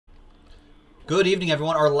Good evening,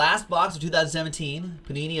 everyone. Our last box of 2017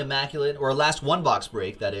 Panini Immaculate, or our last one box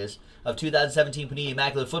break, that is, of 2017 Panini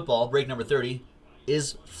Immaculate Football, break number 30,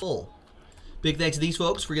 is full. Big thanks to these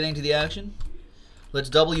folks for getting into the action. Let's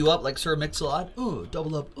double you up like Sir Mix-a-Lot. Ooh,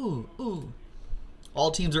 double up. Ooh, ooh.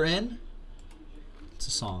 All teams are in. It's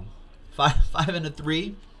a song. Five and a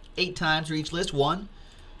 3. 8 times for each list. 1,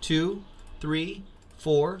 2, 3,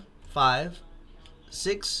 4, 5,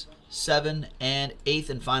 6, 7, and 8th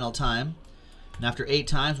and final time. And after 8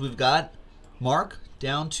 times, we've got Mark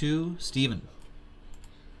down to Steven.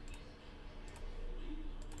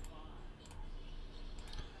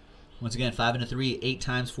 Once again, 5 and a 3, 8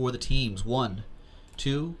 times for the teams. 1,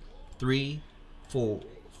 2, 3,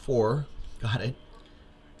 4. Got it.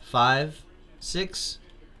 5, 6,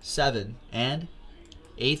 7, and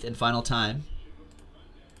 8th and final time.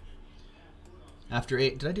 After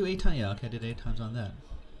 8, did I do 8 times? Yeah, okay, I did 8 times on that.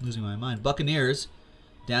 Losing my mind. Buccaneers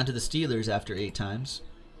down to the Steelers after 8 times.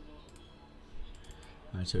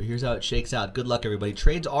 All right, so here's how it shakes out. Good luck, everybody.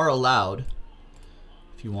 Trades are allowed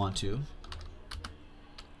if you want to.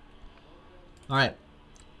 All right.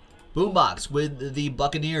 Boombox with the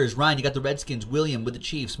Buccaneers. Ryan, you got the Redskins. William with the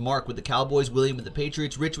Chiefs. Mark with the Cowboys. William with the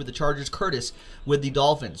Patriots. Rich with the Chargers. Curtis with the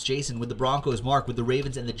Dolphins. Jason with the Broncos. Mark with the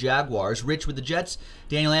Ravens and the Jaguars. Rich with the Jets.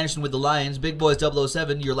 Daniel Anderson with the Lions. Big Boys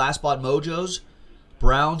 007. Your last spot Mojos.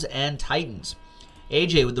 Browns and Titans.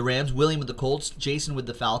 AJ with the Rams. William with the Colts. Jason with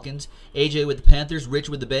the Falcons. AJ with the Panthers. Rich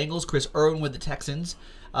with the Bengals. Chris Irwin with the Texans.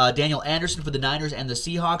 Daniel Anderson for the Niners and the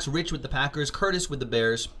Seahawks. Rich with the Packers. Curtis with the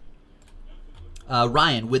Bears.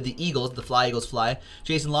 Ryan with the Eagles, the Fly Eagles fly.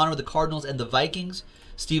 Jason Launer with the Cardinals and the Vikings.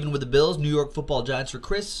 Steven with the Bills. New York Football Giants for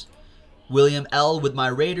Chris. William L. with my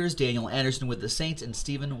Raiders. Daniel Anderson with the Saints. And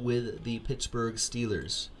Steven with the Pittsburgh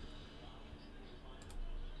Steelers.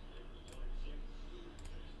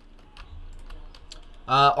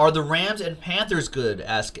 Are the Rams and Panthers good?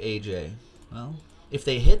 Ask AJ. Well, if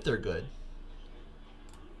they hit, they're good.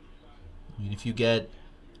 I mean, if you get...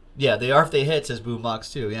 Yeah, they are if they hit, says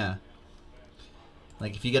Boombox too, yeah.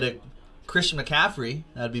 Like, if you get a Christian McCaffrey,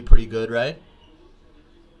 that would be pretty good, right?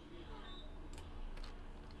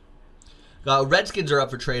 Redskins are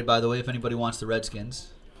up for trade, by the way, if anybody wants the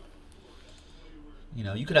Redskins. You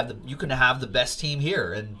know, you could have the best team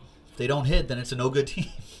here, and if they don't hit, then it's a no good team.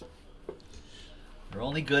 They're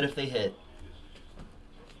only good if they hit.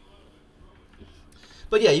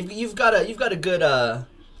 But yeah, you've got a good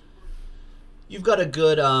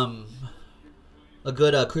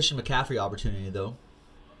Christian McCaffrey opportunity though.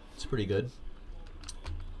 It's pretty good.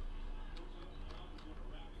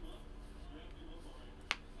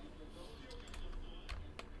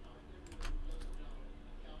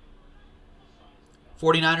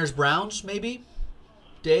 '49ers Browns, maybe?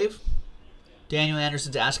 Dave? Daniel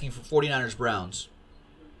Anderson's asking for 49ers Browns.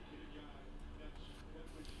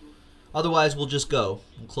 Otherwise, we'll just go.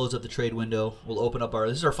 We'll close up the trade window. We'll open up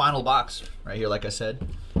this is our final box right here, like I said.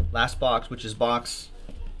 Last box, which is box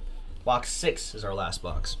 6 is our last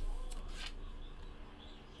box.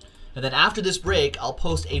 And then after this break, I'll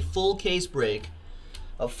post a full case break,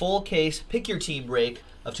 a full case pick your team break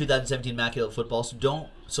of 2017 Immaculate Football.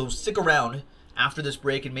 So stick around after this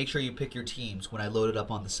break and make sure you pick your teams when I load it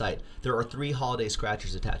up on the site. There are 3 holiday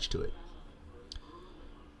scratchers attached to it.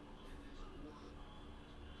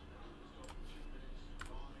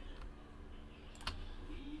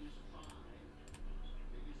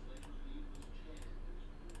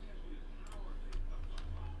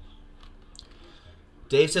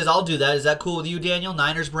 Dave says, I'll do that. Is that cool with you, Daniel?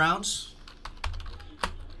 Niners, Browns?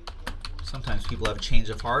 Sometimes people have a change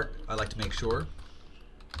of heart. I like to make sure.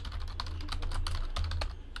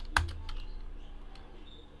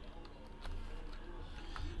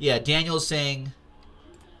 Yeah, Daniel's saying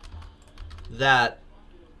that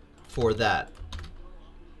for that.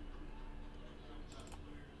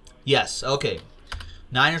 Yes, okay.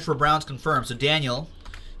 Niners for Browns confirmed. So, Daniel,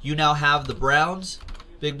 you now have the Browns.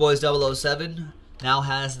 Big Boys 007 now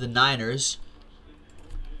has the Niners.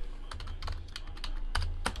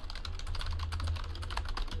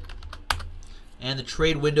 And the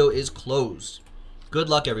trade window is closed. Good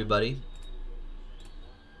luck, everybody.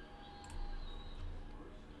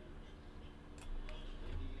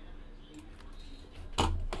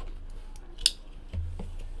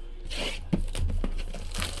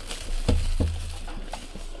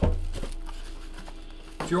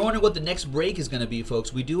 If you're wondering what the next break is going to be,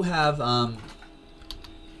 folks, we do have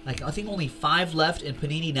I think only 5 left in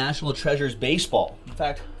Panini National Treasures Baseball. In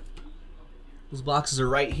fact, those boxes are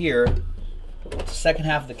right here. The second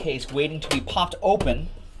half of the case waiting to be popped open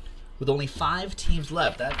with only 5 teams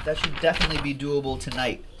left. That should definitely be doable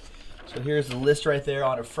tonight. So here's the list right there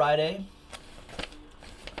on a Friday.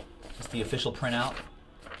 It's the official printout.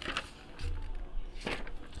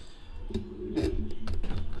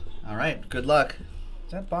 All right, good luck.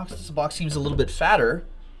 This box seems a little bit fatter.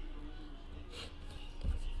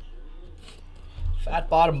 Fat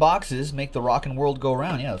bottom boxes make the rockin' world go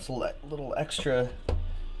round. Yeah, it's a little extra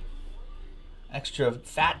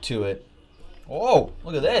fat to it. Whoa,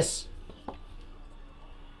 look at this.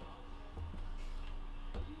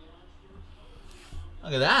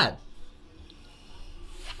 Look at that.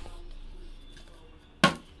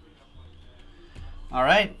 All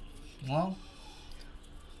right, well,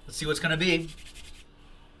 let's see what's going to be.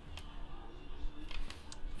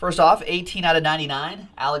 First off, 18 out of 99,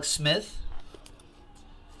 Alex Smith.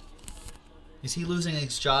 Is he losing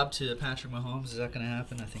his job to Patrick Mahomes? Is that going to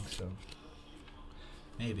happen? I think so.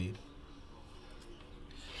 Maybe.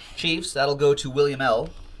 Chiefs, that'll go to William L.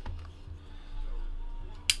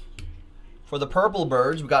 For the Purple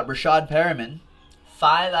Birds, we got Rashad Perriman.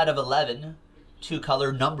 5 out of 11,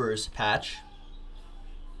 two-color numbers patch.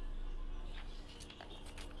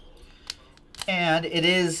 And it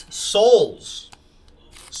is Souls.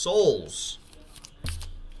 Souls.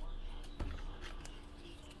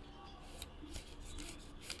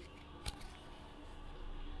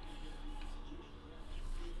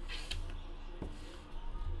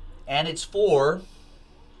 And it's for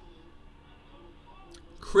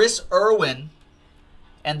Chris Irwin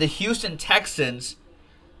and the Houston Texans.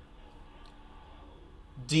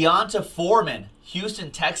 Deonta Foreman,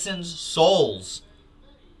 Houston Texans Souls.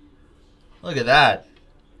 Look at that.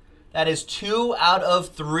 That is 2 out of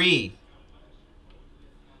 3.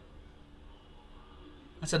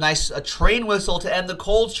 That's a nice train whistle to end the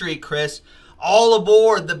cold streak, Chris. All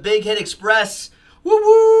aboard the Big Hit Express. Woo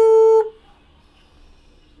woo!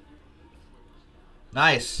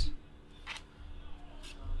 Nice.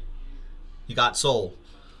 You got soul.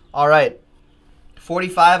 All right.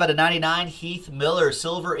 45 out of 99, Heath Miller,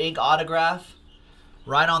 silver ink autograph.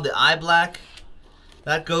 Right on the eye black.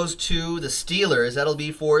 That goes to the Steelers. That'll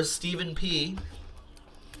be for Stephen P.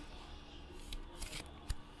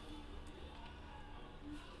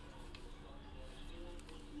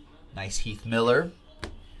 Nice Heath Miller.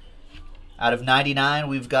 Out of 99,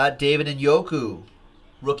 we've got David Njoku.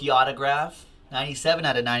 Rookie autograph. 97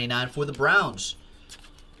 out of 99 for the Browns.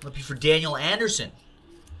 That'll be for Daniel Anderson,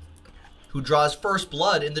 who draws first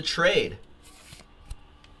blood in the trade.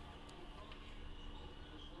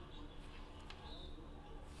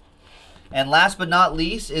 And last but not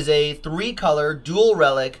least is a 3-color dual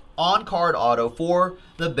relic on-card auto for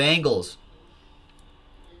the Bengals.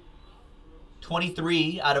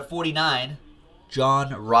 23 out of 49,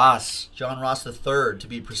 John Ross. John Ross III, to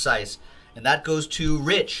be precise. And that goes to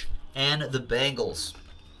Rich and the Bengals.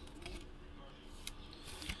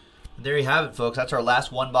 And there you have it, folks. That's our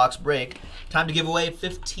last one-box break. Time to give away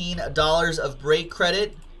 $15 of break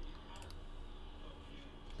credit.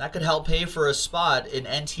 That could help pay for a spot in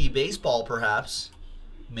NT Baseball, perhaps.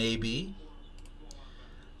 Maybe.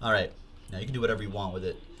 All right. Now you can do whatever you want with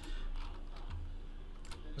it.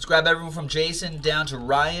 Let's grab everyone from Jason down to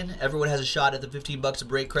Ryan. Everyone has a shot at the $15 of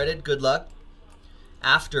break credit. Good luck.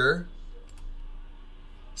 After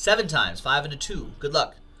 7 times, 5 and a 2. Good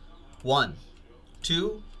luck. 1,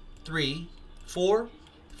 2, 3, 4,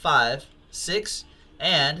 5, 6,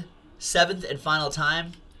 and 7th and final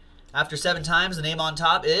time. After 7 times, the name on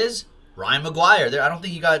top is Ryan McGuire. There, I don't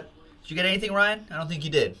think you got... Did you get anything, Ryan? I don't think you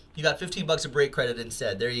did. You got $15 of break credit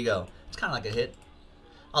instead. There you go. It's kind of like a hit.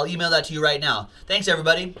 I'll email that to you right now. Thanks,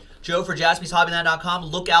 everybody. Joe for JaspysHobbyland.com.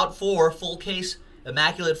 Look out for full case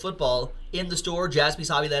Immaculate Football in the store,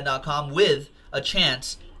 JaspysHobbyland.com, with a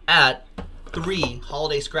chance at 3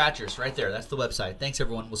 holiday scratchers right there. That's the website. Thanks,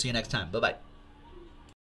 everyone. We'll see you next time. Bye-bye.